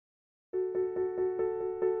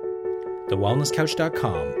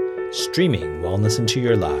thewellnesscouch.com, streaming wellness into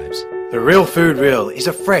your lives. The Real Food Real is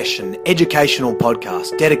a fresh and educational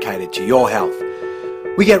podcast dedicated to your health.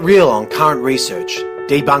 We get real on current research,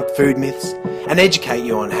 debunk food myths, and educate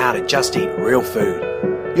you on how to just eat real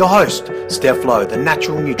food. Your host, Steph Lowe, the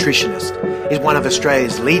natural nutritionist, is one of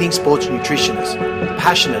Australia's leading sports nutritionists,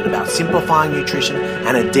 passionate about simplifying nutrition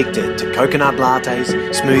and addicted to coconut lattes,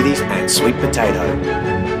 smoothies, and sweet potato.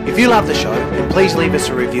 If you love the show, then please leave us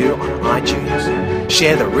a review on iTunes.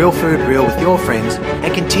 Share the Real Food Real with your friends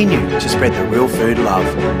and continue to spread the real food love.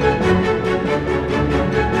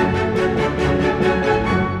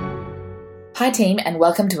 Hi team, and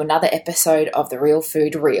welcome to another episode of The Real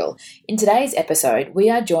Food Real. In today's episode, we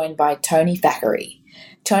are joined by Tony Fahkry.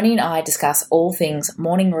 Tony and I discuss all things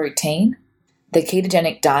morning routine, the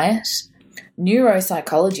ketogenic diet,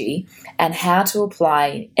 neuropsychology, and how to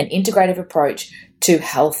apply an integrative approach to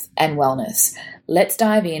health and wellness. Let's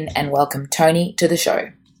dive in and welcome Tony to the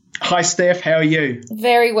show. Hi Steph, how are you?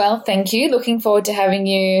 Very well, thank you. Looking forward to having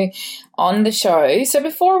you on the show. So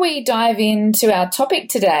before we dive into our topic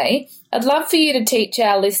today, I'd love for you to teach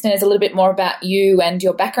our listeners a little bit more about you and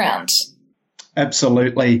your background.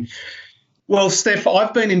 Absolutely. Well, Steph,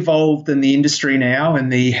 I've been involved in the industry now, in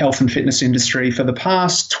the health and fitness industry, for the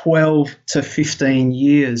past 12 to 15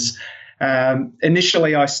 years.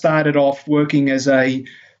 Initially, I started off working as a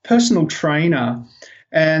personal trainer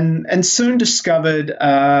and soon discovered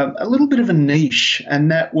a little bit of a niche,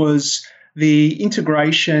 and that was the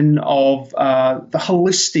integration of the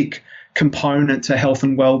holistic component to health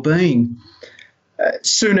and well-being.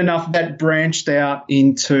 Soon enough, that branched out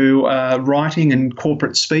into writing and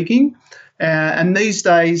corporate speaking. And these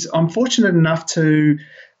days, I'm fortunate enough to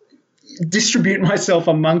distribute myself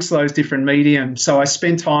amongst those different mediums. So I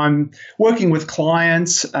spend time working with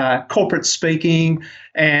clients, corporate speaking,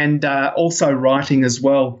 and also writing as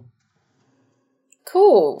well.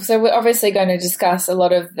 Cool. So we're obviously going to discuss a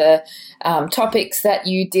lot of the topics that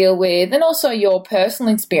you deal with and also your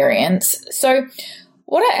personal experience. So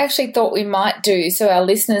what I actually thought we might do so our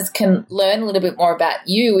listeners can learn a little bit more about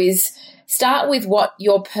you is start with what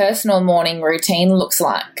your personal morning routine looks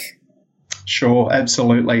like. Sure,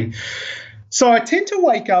 absolutely. So I tend to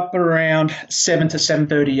wake up around 7 to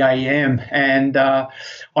 7:30 a.m. and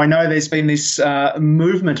I know there's been this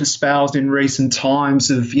movement espoused in recent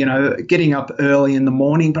times of, getting up early in the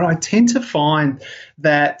morning, but I tend to find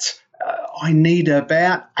that I need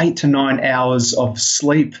about 8 to 9 hours of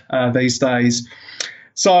sleep these days.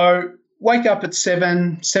 So wake up at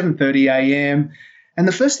 7:30 a.m. and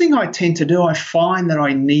the first thing I tend to do, I find that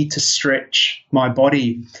I need to stretch my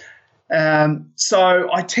body. So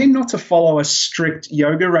I tend not to follow a strict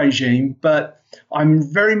yoga regime, but I'm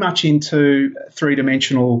very much into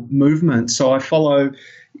three-dimensional movement. So I follow,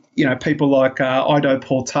 people like Ido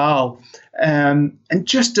Portal and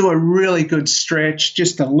just do a really good stretch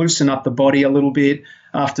just to loosen up the body a little bit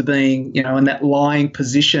after being, in that lying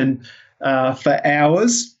position for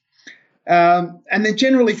hours. And then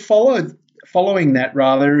generally following that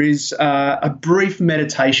is a brief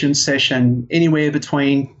meditation session, anywhere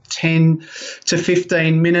between 10 to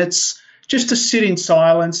 15 minutes, just to sit in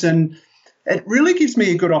silence. And it really gives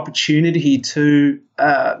me a good opportunity to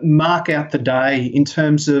mark out the day in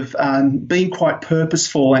terms of being quite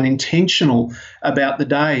purposeful and intentional about the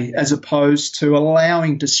day, as opposed to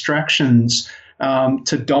allowing distractions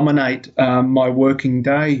to dominate my working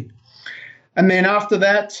day. And then after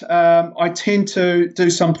that, I tend to do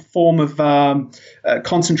some form of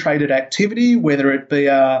concentrated activity, whether it be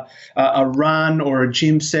a run or a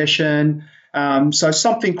gym session, so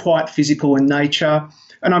something quite physical in nature.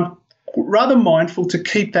 And I'm rather mindful to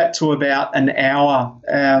keep that to about an hour.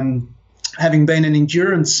 Having been an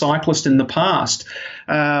endurance cyclist in the past,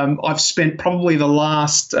 I've spent probably the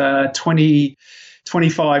last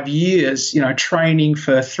 25 years, training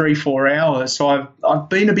for 3-4 hours. So I've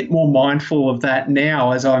been a bit more mindful of that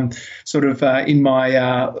now as I'm sort of in my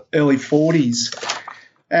early 40s.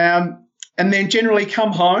 And then generally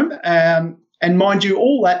come home. And mind you,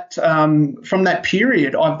 all that from that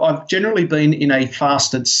period, I've generally been in a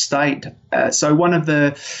fasted state. So one of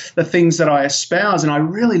the things that I espouse and I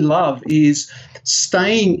really love is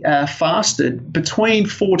staying fasted between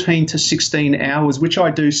 14 to 16 hours, which I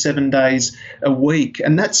do 7 days a week.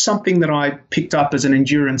 And that's something that I picked up as an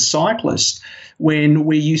endurance cyclist when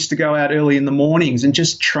we used to go out early in the mornings and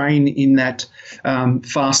just train in that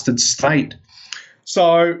fasted state.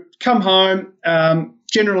 So come home,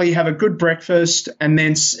 generally have a good breakfast, and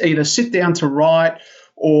then either sit down to write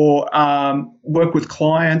or work with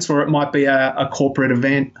clients, or it might be a corporate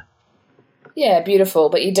event. Yeah, beautiful.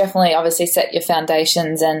 But you definitely obviously set your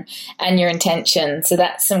foundations and your intention. So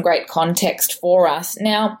that's some great context for us.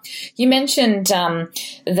 Now, you mentioned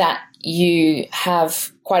that you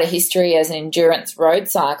have quite a history as an endurance road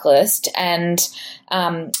cyclist, and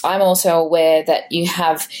I'm also aware that you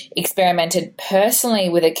have experimented personally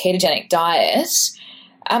with a ketogenic diet.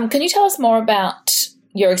 Can you tell us more about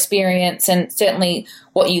your experience and certainly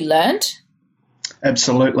what you learned?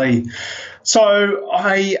 Absolutely. So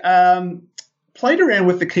I played around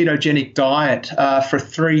with the ketogenic diet for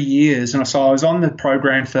 3 years, and so I was on the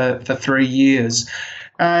program for 3 years.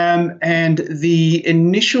 And the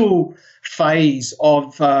initial phase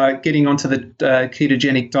of getting onto the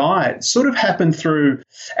ketogenic diet sort of happened through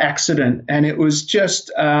accident, and it was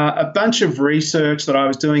just a bunch of research that I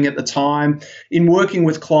was doing at the time in working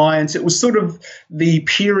with clients. It was sort of the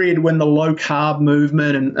period when the low carb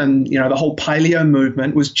movement and the whole paleo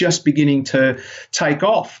movement was just beginning to take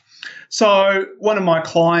off. So one of my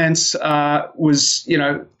clients was,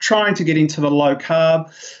 trying to get into the low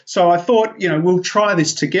carb. So I thought, we'll try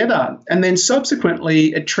this together. And then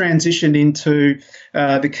subsequently it transitioned into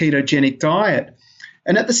the ketogenic diet.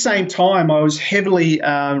 And at the same time, I was heavily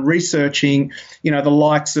researching, the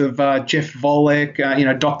likes of Jeff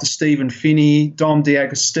Volek, Dr. Stephen Finney, Dom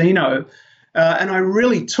D'Agostino. And I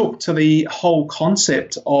really took to the whole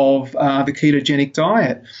concept of the ketogenic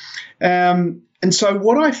diet. And so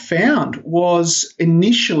what I found was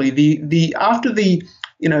initially the after the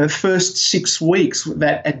first 6 weeks,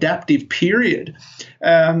 that adaptive period,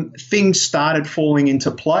 things started falling into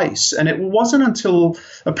place. And it wasn't until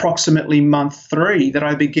approximately month 3 that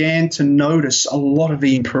I began to notice a lot of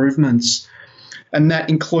the improvements. And that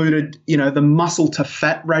included, the muscle to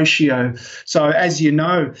fat ratio. So as you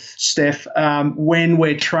know, Steph, when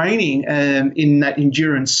we're training in that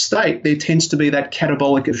endurance state, there tends to be that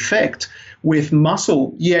catabolic effect with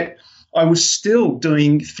muscle, yet I was still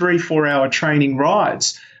doing 3-4 hour training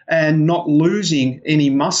rides and not losing any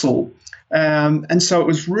muscle. And so it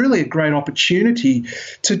was really a great opportunity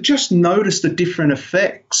to just notice the different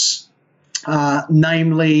effects,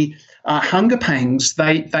 namely hunger pangs.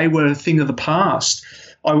 They were a thing of the past.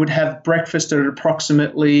 I would have breakfast at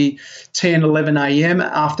approximately 10, 11 a.m.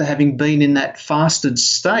 after having been in that fasted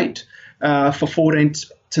state for 14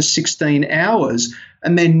 to 16 hours,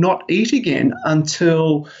 and then not eat again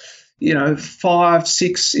until 5,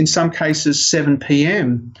 6, in some cases 7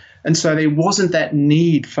 p.m. And so there wasn't that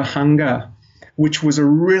need for hunger, which was a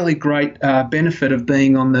really great benefit of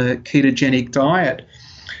being on the ketogenic diet.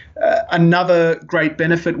 Another great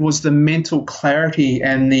benefit was the mental clarity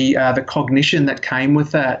and the cognition that came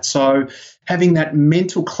with that. So having that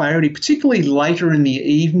mental clarity, particularly later in the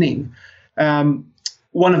evening.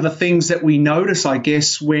 One of the things that we notice, I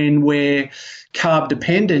guess, when we're carb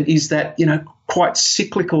dependent is that, quite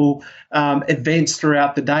cyclical events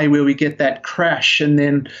throughout the day where we get that crash. And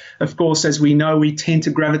then, of course, as we know, we tend to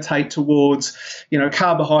gravitate towards,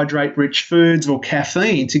 carbohydrate-rich foods or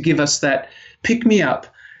caffeine to give us that pick-me-up.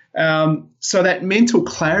 So that mental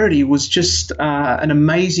clarity was just an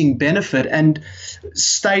amazing benefit and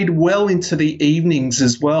stayed well into the evenings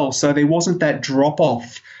as well. So there wasn't that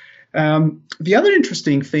drop-off. The other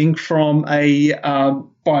interesting thing from a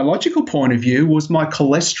biological point of view was my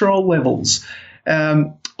cholesterol levels.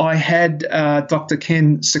 I had Dr.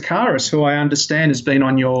 Ken Sakaris, who I understand has been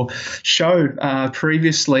on your show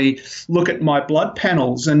previously, look at my blood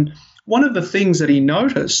panels. And one of the things that he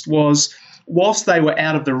noticed was, whilst they were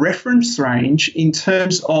out of the reference range in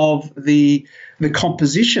terms of the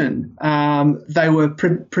composition, they were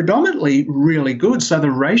predominantly really good. So the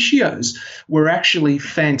ratios were actually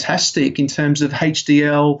fantastic in terms of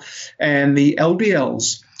HDL and the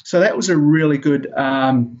LDLs. So that was a really good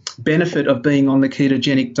benefit of being on the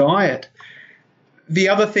ketogenic diet. The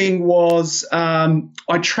other thing was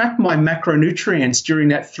I tracked my macronutrients during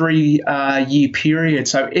that 3-year period.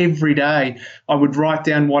 So every day I would write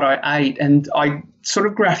down what I ate, and I sort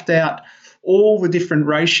of graphed out all the different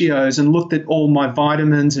ratios and looked at all my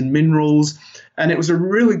vitamins and minerals. And it was a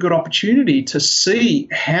really good opportunity to see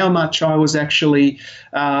how much I was actually,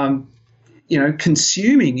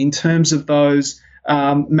 consuming in terms of those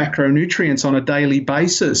macronutrients on a daily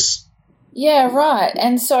basis. Yeah, right.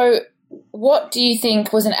 And so what do you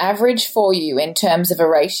think was an average for you in terms of a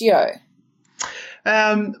ratio?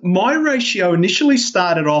 My ratio initially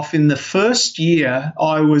started off in the first year,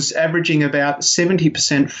 I was averaging about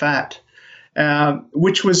 70% fat,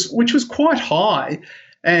 which was quite high.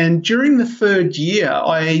 And during the third year,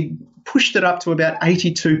 I pushed it up to about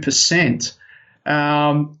 82%.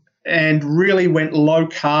 and really went low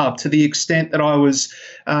carb to the extent that I was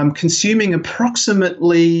consuming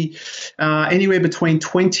approximately anywhere between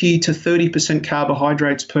 20 to 30%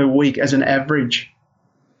 carbohydrates per week as an average.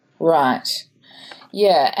 Right.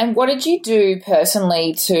 Yeah. And what did you do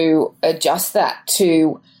personally to adjust that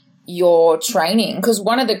to your training? Because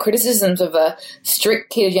one of the criticisms of a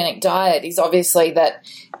strict ketogenic diet is obviously that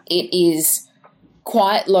it is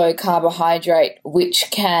quite low carbohydrate, which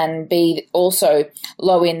can be also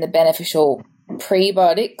low in the beneficial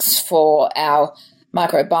prebiotics for our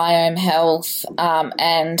microbiome health,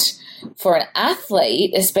 and for an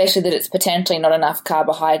athlete, especially that it's potentially not enough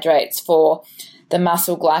carbohydrates for the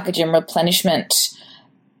muscle glycogen replenishment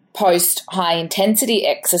post high intensity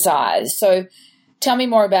exercise. So tell me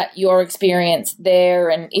more about your experience there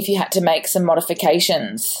and if you had to make some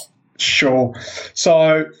modifications. Sure.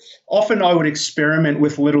 So often I would experiment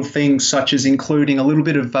with little things such as including a little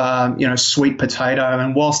bit of, sweet potato.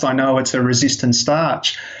 And whilst I know it's a resistant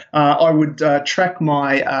starch, I would track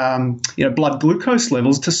my, blood glucose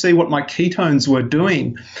levels to see what my ketones were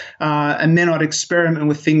doing. And then I'd experiment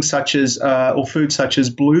with things such as, or food such as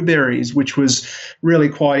blueberries, which was really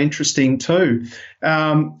quite interesting too.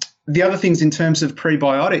 The other things in terms of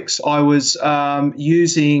prebiotics, I was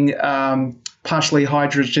using partially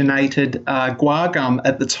hydrogenated guar gum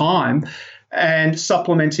at the time, and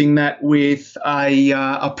supplementing that with a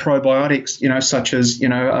probiotics, such as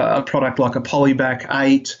a product like a Polybac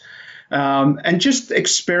 8, and just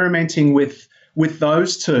experimenting with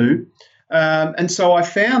those two. And so I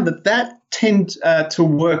found that tend to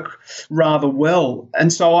work rather well,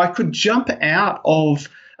 and so I could jump out of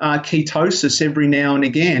ketosis every now and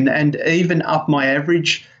again, and even up my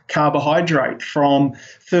average carbohydrate from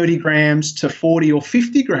 30 grams to 40 or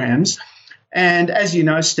 50 grams. And as you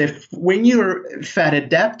know, Steph, when you're fat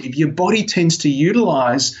adaptive, your body tends to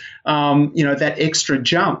utilize, that extra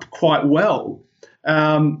jump quite well.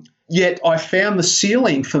 Yet I found the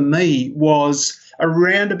ceiling for me was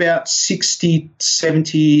around about 60,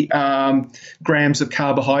 70 grams of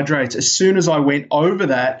carbohydrates. As soon as I went over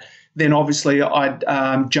that, then obviously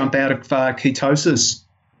I'd jump out of ketosis.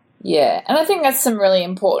 Yeah, and I think that's some really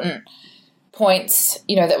important points,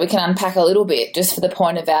 that we can unpack a little bit just for the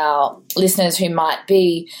point of our listeners who might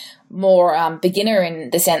be more beginner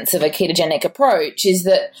in the sense of a ketogenic approach, is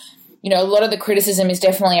that, a lot of the criticism is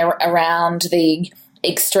definitely around the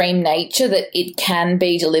extreme nature that it can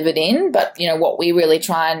be delivered in. But, what we really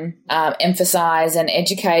try and emphasize and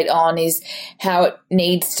educate on is how it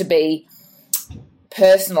needs to be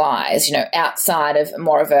personalized, outside of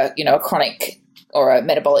more of a, a chronic or a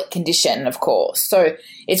metabolic condition, of course. So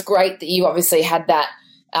it's great that you obviously had that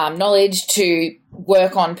knowledge to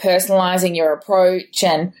work on personalizing your approach,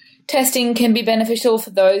 and testing can be beneficial for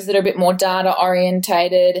those that are a bit more data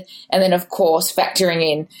orientated. And then, of course, factoring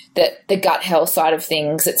in the gut health side of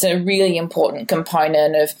things. It's a really important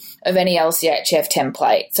component of any LCHF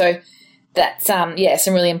template. So that's,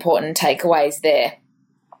 some really important takeaways there.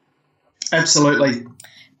 Absolutely.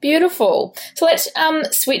 Beautiful. So let's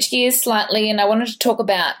switch gears slightly, and I wanted to talk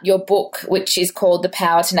about your book, which is called The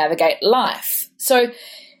Power to Navigate Life. So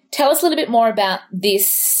tell us a little bit more about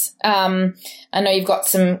this. I know you've got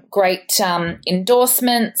some great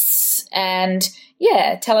endorsements, and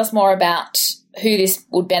tell us more about who this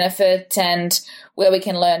would benefit and where we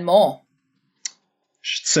can learn more.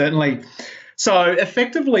 Certainly. So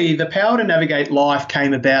effectively, The Power to Navigate Life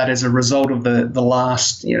came about as a result of the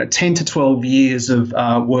last 10 to 12 years of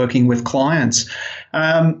working with clients.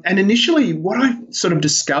 And initially, what I sort of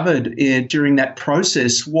discovered during that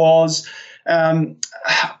process was a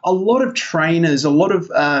lot of trainers, a lot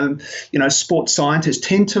of sports scientists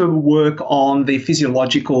tend to work on the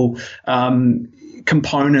physiological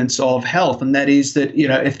components of health, and that is that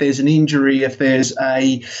if there's an injury, if there's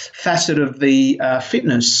a facet of the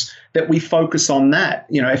fitness, that we focus on that,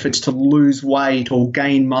 if it's to lose weight or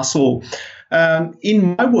gain muscle.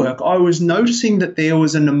 In my work, I was noticing that there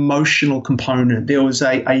was an emotional component, there was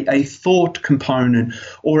a thought component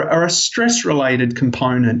or a stress-related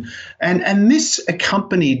component. And this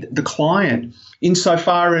accompanied the client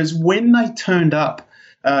insofar as when they turned up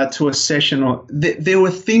to a session, or there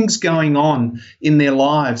were things going on in their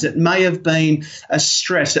lives. It may have been a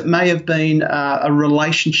stress, it may have been a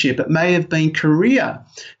relationship, it may have been career.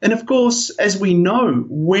 And of course, as we know,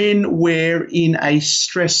 when we're in a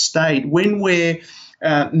stress state, when we're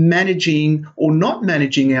managing or not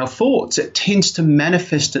managing our thoughts, it tends to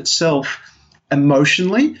manifest itself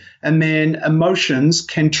emotionally, and then emotions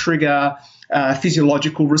can trigger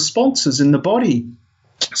physiological responses in the body.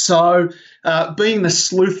 So being the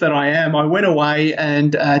sleuth that I am, I went away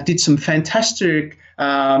and did some fantastic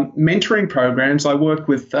mentoring programs, I work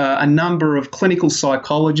with a number of clinical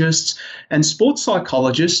psychologists and sports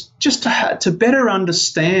psychologists just to better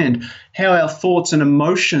understand how our thoughts and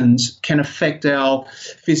emotions can affect our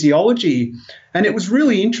physiology. And it was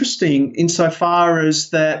really interesting insofar as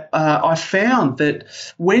that I found that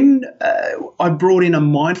when I brought in a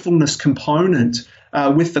mindfulness component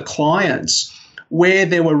with the clients, where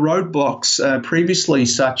there were roadblocks previously,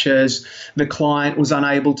 such as the client was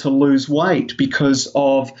unable to lose weight because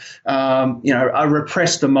of a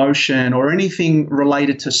repressed emotion or anything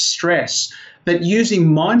related to stress, that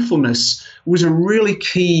using mindfulness was a really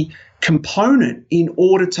key component in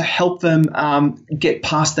order to help them get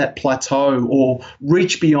past that plateau or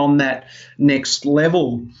reach beyond that next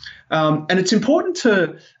level. And it's important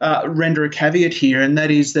to render a caveat here, and that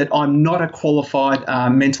is that I'm not a qualified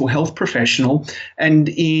mental health professional. And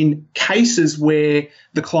in cases where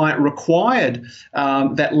the client required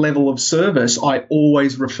that level of service, I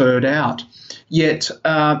always referred out. Yet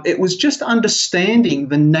it was just understanding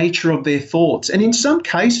the nature of their thoughts. And in some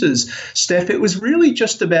cases, Steph, it was really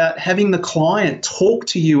just about having the client talk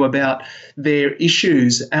to you about their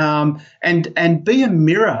issues and be a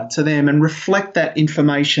mirror to them and reflect that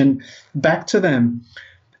information back to them.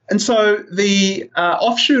 And so the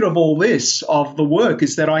offshoot of all this, of the work,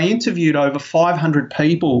 is that I interviewed over 500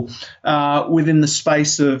 people within the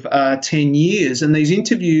space of 10 years. And these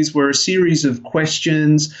interviews were a series of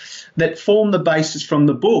questions that formed the basis from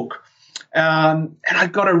the book. And I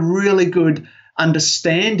got a really good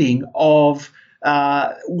understanding of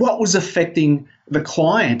what was affecting the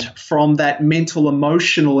client from that mental,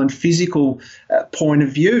 emotional, and physical point of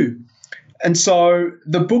view. And so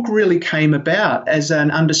the book really came about as an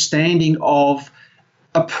understanding of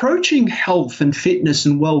approaching health and fitness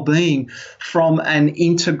and well-being from an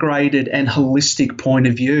integrated and holistic point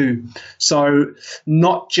of view. So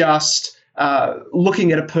not just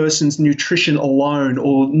looking at a person's nutrition alone,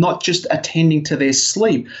 or not just attending to their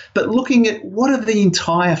sleep, but looking at what are the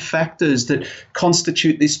entire factors that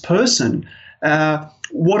constitute this person.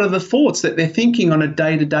 What are the thoughts that they're thinking on a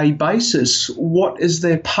day-to-day basis? What is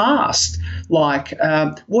their past like?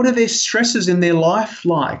 What are their stresses in their life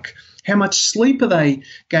like? How much sleep are they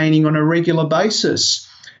gaining on a regular basis?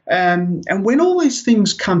 And when all these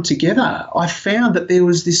things come together, I found that there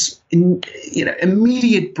was this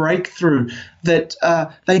immediate breakthrough, that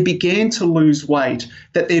they began to lose weight,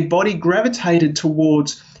 that their body gravitated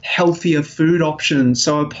towards healthier food options,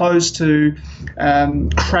 so opposed to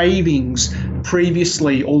cravings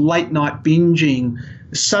previously or late night binging.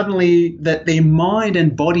 Suddenly that their mind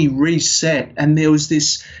and body reset, and there was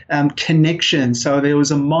this connection. So there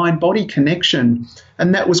was a mind-body connection,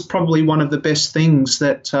 and that was probably one of the best things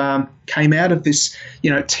that came out of this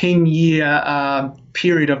 10-year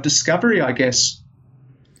period of discovery, I guess.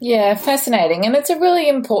 Yeah, fascinating. And it's a really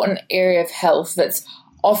important area of health that's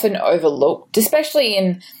often overlooked, especially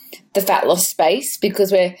in the fat loss space,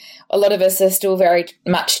 because a lot of us are still very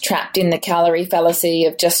much trapped in the calorie fallacy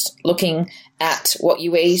of just looking at what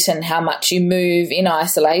you eat and how much you move in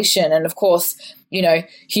isolation. And of course,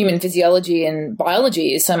 human physiology and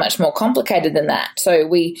biology is so much more complicated than that. So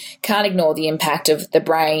we can't ignore the impact of the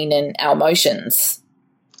brain and our emotions.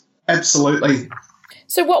 Absolutely.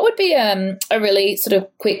 So what would be a really sort of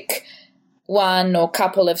quick one or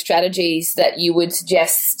couple of strategies that you would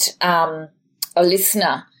suggest a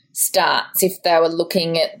listener starts if they were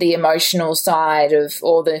looking at the emotional side of,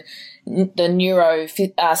 or the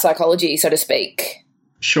neuropsychology, so to speak?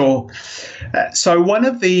 Sure. So one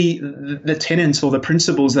of the tenets or the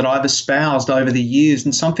principles that I've espoused over the years,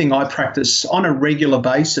 and something I practice on a regular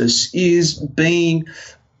basis, is being,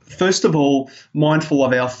 first of all, mindful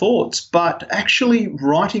of our thoughts, but actually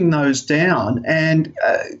writing those down and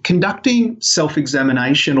conducting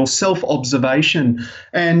self-examination or self-observation.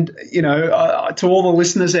 And, to all the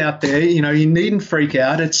listeners out there, you needn't freak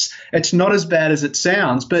out. It's not as bad as it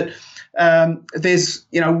sounds, but there's,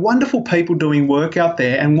 wonderful people doing work out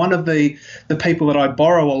there. And one of the people that I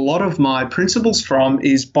borrow a lot of my principles from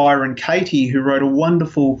is Byron Katie, who wrote a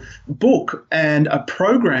wonderful book and a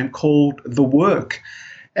program called The Work.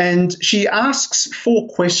 And she asks 4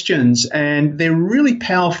 questions, and they're really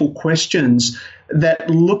powerful questions that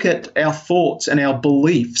look at our thoughts and our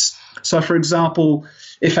beliefs. So, for example,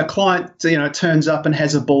 if a client, turns up and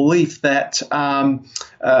has a belief that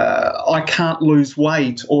I can't lose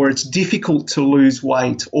weight, or it's difficult to lose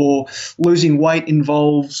weight, or losing weight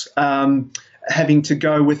involves having to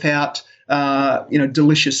go without,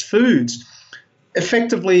 delicious foods,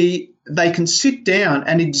 effectively they can sit down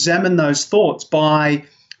and examine those thoughts by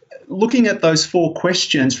looking at those 4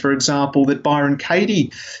 questions, for example, that Byron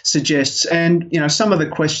Katie suggests. And, some of the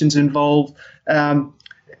questions involve,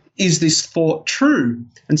 is this thought true?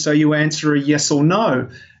 And so you answer a yes or no.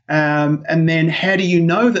 And then how do you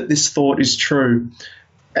know that this thought is true?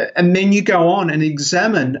 And then you go on and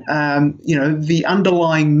examine, the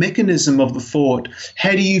underlying mechanism of the thought.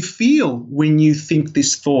 How do you feel when you think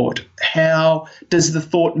this thought? How does the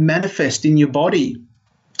thought manifest in your body?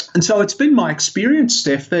 And so it's been my experience,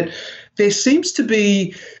 Steph, that there seems to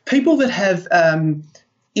be people that have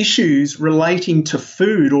issues relating to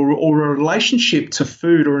food or a relationship to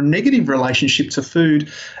food or a negative relationship to food.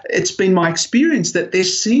 It's been my experience that there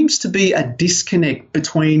seems to be a disconnect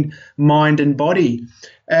between mind and body.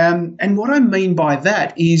 And what I mean by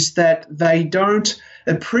that is that they don't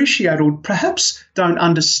appreciate or perhaps don't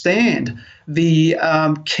understand the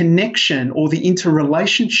connection or the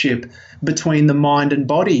interrelationship between the mind and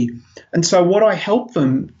body. And so what I help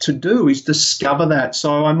them to do is discover that.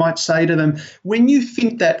 So I might say to them, when you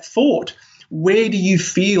think that thought, where do you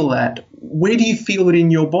feel that? Where do you feel it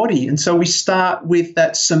in your body? And so we start with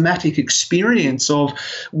that somatic experience of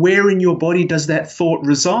where in your body does that thought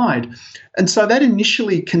reside? And so that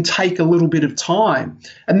initially can take a little bit of time.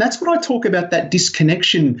 And that's what I talk about, that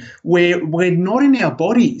disconnection where we're not in our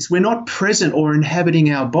bodies. We're not present or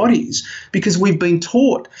inhabiting our bodies because we've been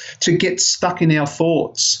taught to get stuck in our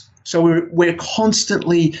thoughts. So we're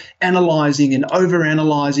constantly analysing and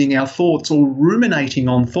overanalyzing our thoughts or ruminating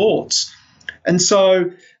on thoughts. And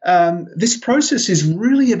so this process is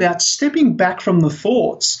really about stepping back from the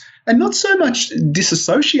thoughts and not so much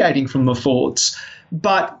disassociating from the thoughts,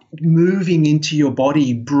 but moving into your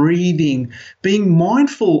body, breathing, being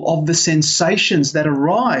mindful of the sensations that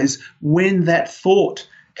arise when that thought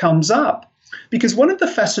comes up. Because one of the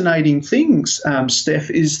fascinating things,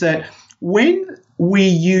 Steph, is that when we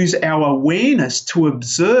use our awareness to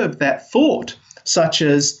observe that thought, such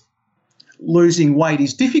as losing weight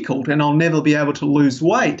is difficult and I'll never be able to lose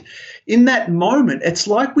weight, in that moment, it's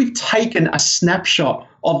like we've taken a snapshot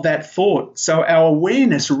of that thought. So our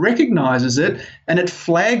awareness recognizes it and it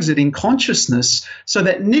flags it in consciousness so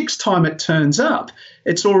that next time it turns up,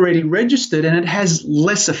 it's already registered and it has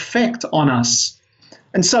less effect on us.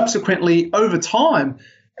 And subsequently, over time,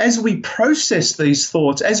 as we process these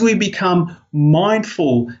thoughts, as we become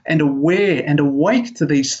mindful and aware and awake to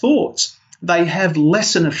these thoughts, they have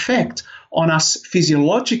less an effect on us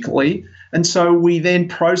physiologically. And so we then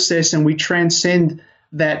process and we transcend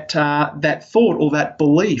that thought or that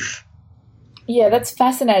belief. Yeah, that's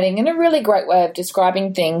fascinating and a really great way of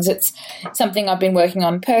describing things. It's something I've been working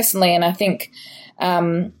on personally, and I think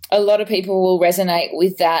a lot of people will resonate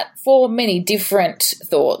with that for many different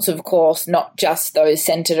thoughts, of course, not just those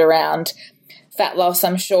centered around fat loss.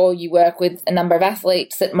 I'm sure you work with a number of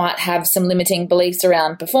athletes that might have some limiting beliefs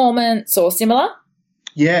around performance or similar.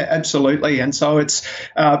 Yeah, absolutely. And so it's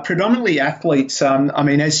predominantly athletes.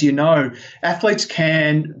 As you know, athletes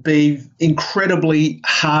can be incredibly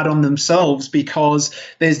hard on themselves because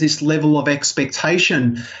there's this level of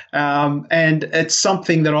expectation. And it's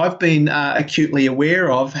something that I've been acutely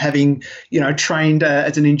aware of, having, trained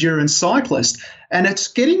as an endurance cyclist. And it's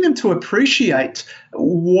getting them to appreciate,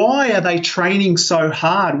 why are they training so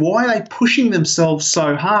hard? Why are they pushing themselves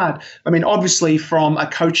so hard? I mean, obviously from a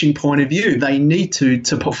coaching point of view, they need to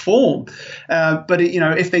perform. But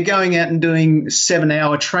if they're going out and doing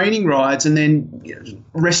 7-hour training rides and then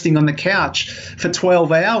resting on the couch for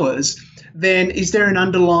 12 hours, then is there an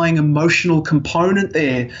underlying emotional component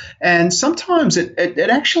there? And sometimes it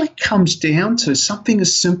actually comes down to something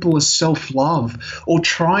as simple as self-love or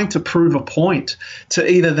trying to prove a point to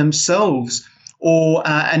either themselves or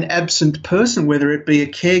an absent person, whether it be a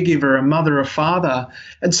caregiver, a mother, a father.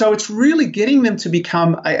 And so it's really getting them to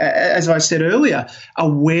become, as I said earlier,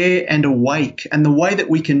 aware and awake. And the way that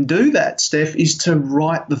we can do that, Steph, is to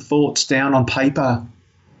write the thoughts down on paper.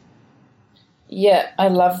 Yeah, I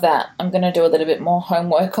love that. I'm going to do a little bit more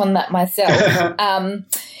homework on that myself.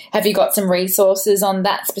 Have you got some resources on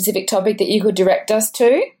that specific topic that you could direct us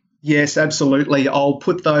to? Yes, absolutely. I'll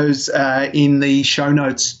put those in the show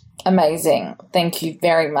notes. Amazing. Thank you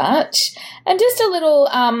very much. And just a little,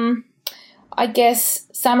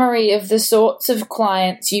 summary of the sorts of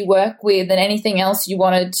clients you work with and anything else you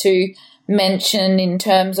wanted to mention in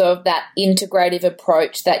terms of that integrative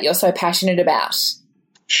approach that you're so passionate about.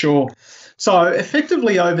 Sure. So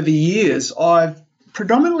effectively over the years, I've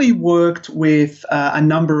predominantly worked with a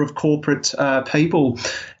number of corporate people.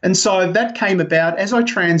 And so that came about as I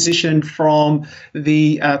transitioned from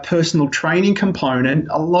the personal training component.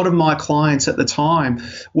 A lot of my clients at the time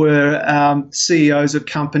were CEOs of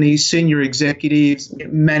companies, senior executives,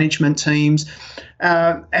 management teams.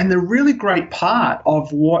 And the really great part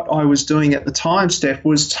of what I was doing at the time, Steph,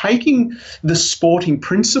 was taking the sporting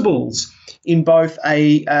principles in both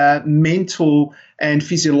a mental and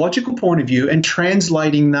physiological point of view and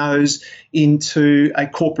translating those into a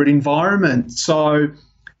corporate environment. So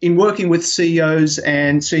in working with CEOs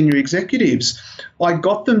and senior executives, I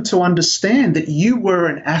got them to understand that you were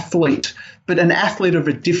an athlete, but an athlete of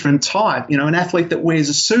a different type, an athlete that wears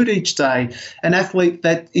a suit each day, an athlete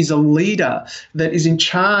that is a leader, that is in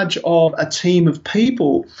charge of a team of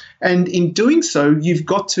people. And in doing so, you've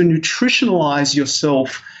got to nutritionalize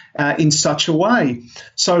yourself in such a way.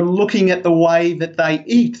 So looking at the way that they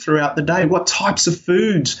eat throughout the day, what types of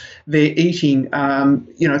foods they're eating,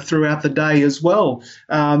 throughout the day as well.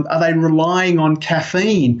 Are they relying on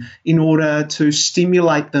caffeine in order to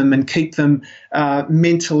stimulate them and keep them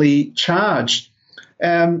mentally charged?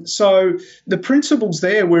 So the principles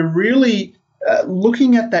there were really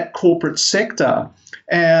looking at that corporate sector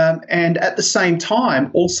and at the same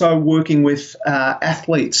time also working with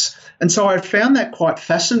athletes. And so I found that quite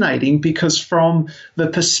fascinating because from the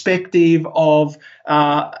perspective of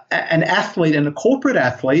an athlete and a corporate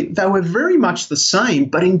athlete, they were very much the same,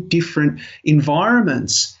 but in different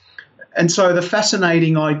environments. And so the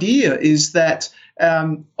fascinating idea is that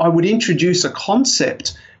I would introduce a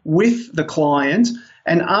concept with the client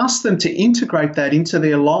and ask them to integrate that into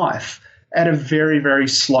their life at a very, very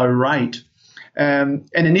slow rate. And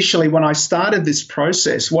initially, when I started this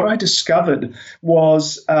process, what I discovered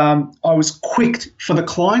was I was quick for the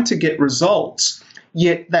client to get results,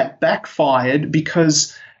 yet that backfired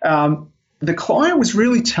because the client was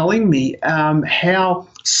really telling me how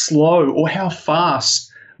slow or how fast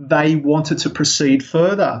they wanted to proceed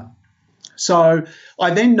further. So I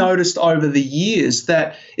then noticed over the years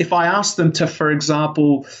that if I asked them to, for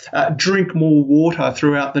example, drink more water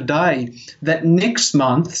throughout the day, that next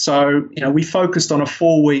month, so we focused on a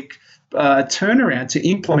 4-week turnaround to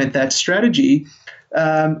implement that strategy,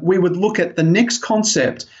 we would look at the next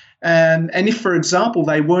concept. And if, for example,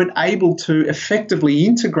 they weren't able to effectively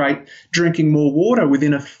integrate drinking more water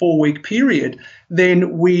within a 4-week period,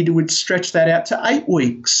 then we would stretch that out to 8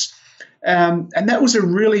 weeks. And that was a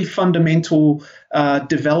really fundamental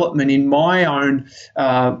development in my own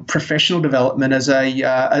professional development as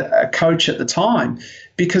a coach at the time,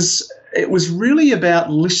 because it was really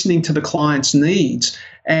about listening to the client's needs,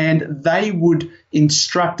 and they would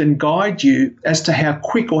instruct and guide you as to how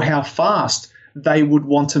quick or how fast they would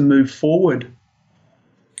want to move forward.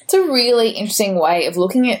 It's a really interesting way of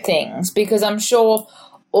looking at things, because I'm sure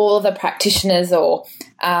all of the practitioners or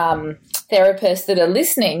therapists that are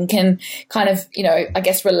listening can kind of,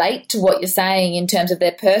 relate to what you're saying in terms of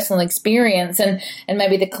their personal experience, and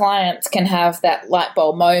maybe the clients can have that light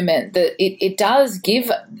bulb moment that it does give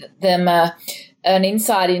them an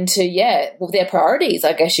insight into, their priorities,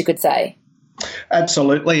 I guess you could say.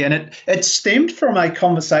 Absolutely. And it stemmed from a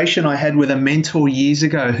conversation I had with a mentor years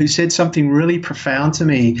ago who said something really profound to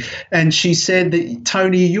me. And she said that,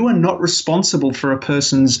 Tony, you are not responsible for a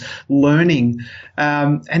person's learning.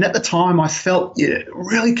 And at the time, I felt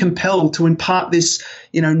really compelled to impart this,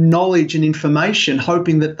 knowledge and information,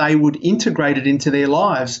 hoping that they would integrate it into their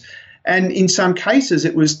lives. And in some cases,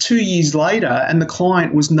 it was 2 years later and the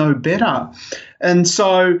client was no better. And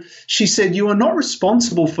so she said, you are not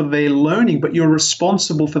responsible for their learning, but you're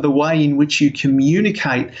responsible for the way in which you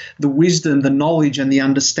communicate the wisdom, the knowledge, and the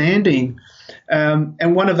understanding.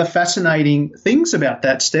 And one of the fascinating things about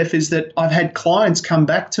that, Steph, is that I've had clients come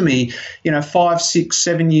back to me, 5, 6,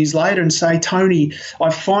 7 years later and say, Tony, I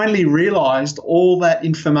finally realized all that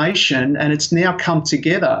information and it's now come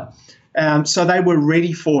together. So they were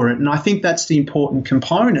ready for it. And I think that's the important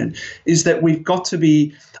component, is that we've got to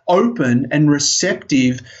be open and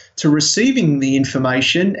receptive to receiving the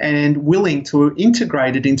information and willing to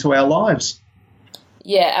integrate it into our lives.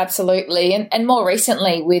 Yeah, absolutely. And more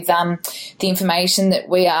recently with the information that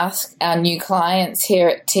we ask our new clients here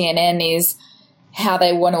at TNN is how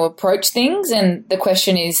they want to approach things. And the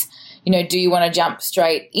question is, do you want to jump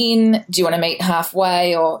straight in? Do you want to meet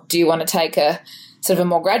halfway? Or do you want to take a sort of a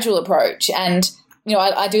more gradual approach? And,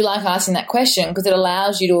 I do like asking that question because it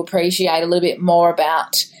allows you to appreciate a little bit more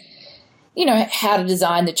about, how to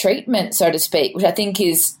design the treatment, so to speak, which I think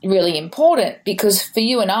is really important because for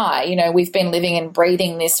you and I, we've been living and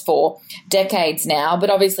breathing this for decades now, but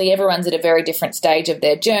obviously everyone's at a very different stage of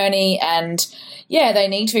their journey and, they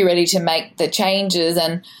need to be ready to make the changes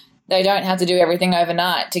and they don't have to do everything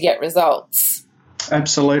overnight to get results.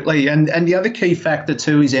 Absolutely. And the other key factor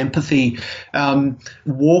too is empathy.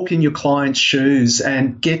 Walk in your client's shoes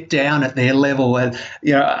and get down at their level. And,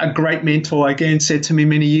 a great mentor again said to me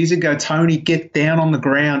many years ago, Tony, get down on the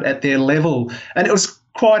ground at their level. And it was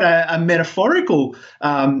quite a metaphorical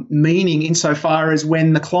meaning insofar as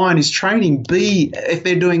when the client is training, if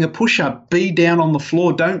they're doing a push-up, be down on the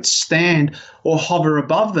floor, don't stand or hover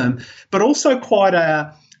above them, but also quite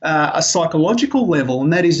a psychological level,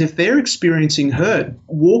 and that is if they're experiencing hurt,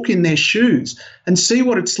 walk in their shoes and see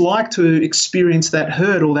what it's like to experience that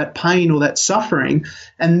hurt or that pain or that suffering,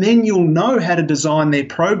 and then you'll know how to design their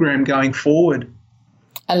program going forward.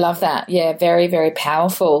 I love that. Yeah, very, very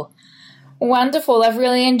powerful. Wonderful. I've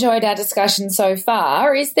really enjoyed our discussion so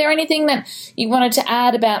far. Is there anything that you wanted to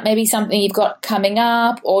add about maybe something you've got coming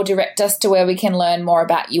up, or direct us to where we can learn more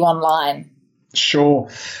about you online? Sure.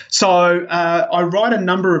 So I write a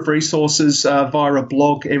number of resources via a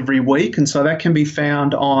blog every week, and so that can be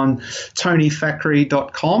found on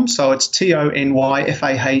tonyfahkry.com. So it's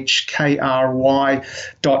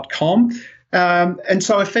TonyFahkry.com. And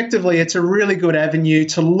so effectively, it's a really good avenue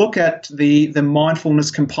to look at the mindfulness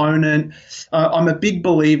component. I'm a big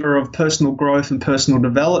believer of personal growth and personal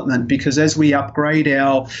development, because as we upgrade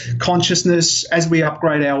our consciousness, as we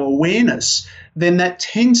upgrade our awareness, then that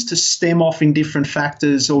tends to stem off in different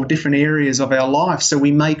factors or different areas of our life. So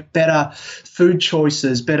we make better food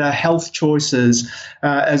choices, better health choices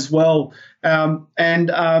as well.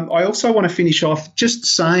 I also want to finish off just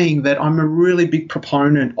saying that I'm a really big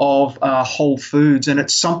proponent of whole foods, and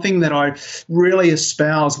it's something that I really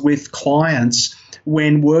espouse with clients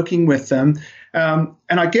when working with them. And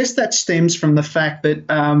I guess that stems from the fact that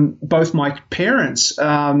both my parents,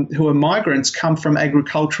 who are migrants, come from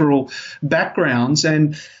agricultural backgrounds,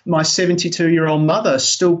 and my 72-year-old mother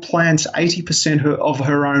still plants 80% of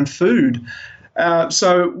her own food.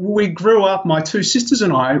 So we grew up, my two sisters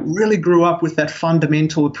and I really grew up with that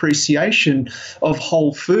fundamental appreciation of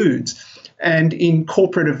whole foods. And in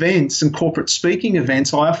corporate events and corporate speaking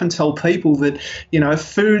events, I often tell people that,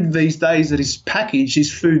 food these days that is packaged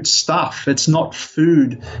is food stuff. It's not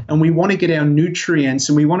food. And we want to get our nutrients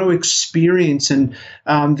and we want to experience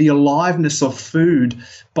the aliveness of food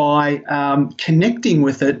by connecting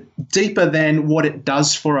with it deeper than what it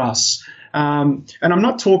does for us. And I'm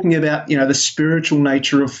not talking about, the spiritual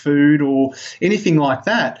nature of food or anything like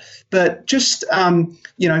that, but just,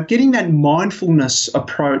 getting that mindfulness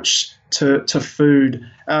approach to food,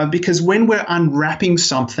 because when we're unwrapping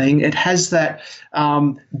something, it has that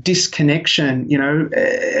disconnection.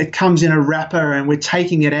 It comes in a wrapper and we're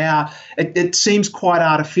taking it out. It seems quite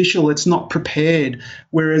artificial. It's not prepared.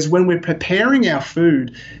 Whereas when we're preparing our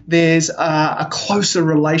food, there's a closer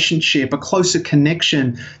relationship, a closer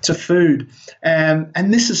connection to food.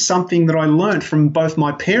 And this is something that I learned from both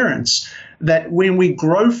my parents, that when we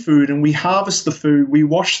grow food and we harvest the food, we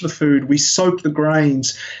wash the food, we soak the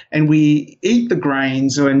grains, and we eat the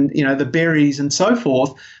grains and, the berries and so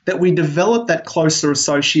forth, that we develop that closer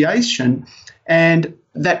association. And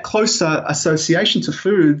that closer association to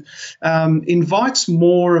food invites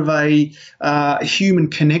more of a human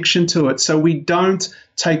connection to it. So we don't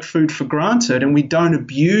take food for granted and we don't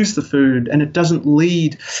abuse the food, and it doesn't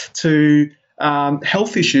lead to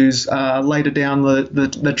health issues later down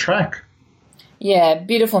the track. Yeah,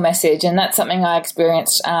 beautiful message. And that's something I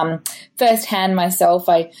experienced firsthand myself.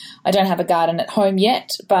 I don't have a garden at home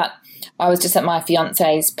yet, but I was just at my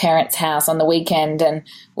fiance's parents' house on the weekend, and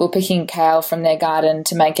we were picking kale from their garden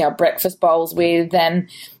to make our breakfast bowls with. And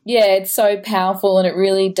yeah, it's so powerful, and it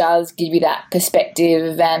really does give you that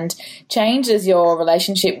perspective and changes your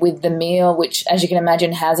relationship with the meal, which, as you can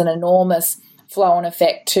imagine, has an enormous flow-on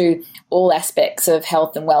effect to all aspects of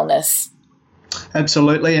health and wellness.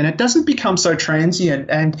 Absolutely, and it doesn't become so transient.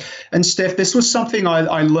 And Steph, this was something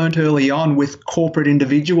I learned early on with corporate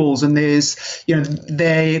individuals, and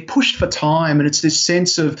they're pushed for time, and it's this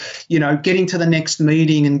sense of, getting to the next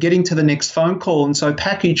meeting and getting to the next phone call. And so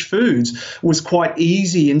packaged foods was quite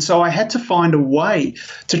easy. And so I had to find a way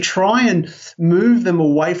to try and move them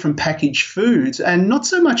away from packaged foods and not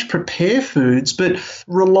so much prepare foods, but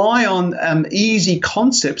rely on easy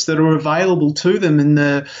concepts that are available to them in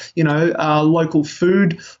the, local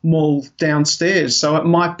food mall downstairs. So it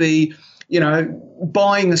might be,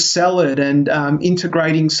 buying a salad and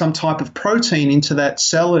integrating some type of protein into that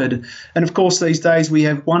salad. And of course, these days we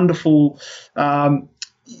have wonderful, takeaway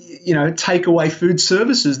food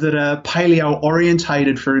services that are paleo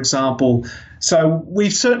orientated, for example. So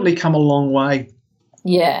we've certainly come a long way.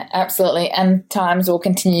 Yeah, absolutely. And times will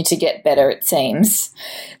continue to get better, it seems.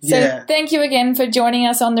 So Thank you again for joining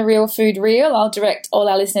us on The Real Food Reel. I'll direct all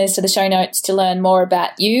our listeners to the show notes to learn more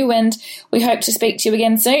about you, and we hope to speak to you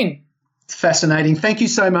again soon. Fascinating. Thank you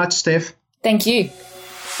so much, Steph. Thank you.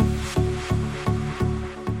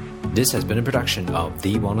 This has been a production of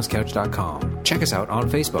TheWellnessCouch.com. Check us out on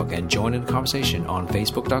Facebook and join in the conversation on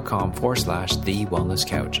Facebook.com/The Wellness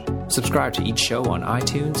Couch. Subscribe to each show on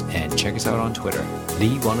iTunes and check us out on Twitter.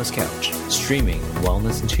 The Wellness Couch, streaming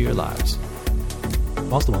wellness into your lives.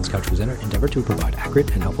 Whilst the Wellness Couch presenter endeavor to provide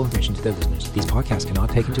accurate and helpful information to their listeners, these podcasts cannot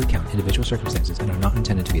take into account individual circumstances and are not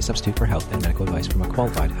intended to be a substitute for health and medical advice from a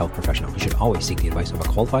qualified health professional. You should always seek the advice of a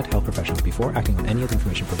qualified health professional before acting on any of the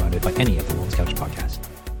information provided by any of the Wellness Couch podcasts.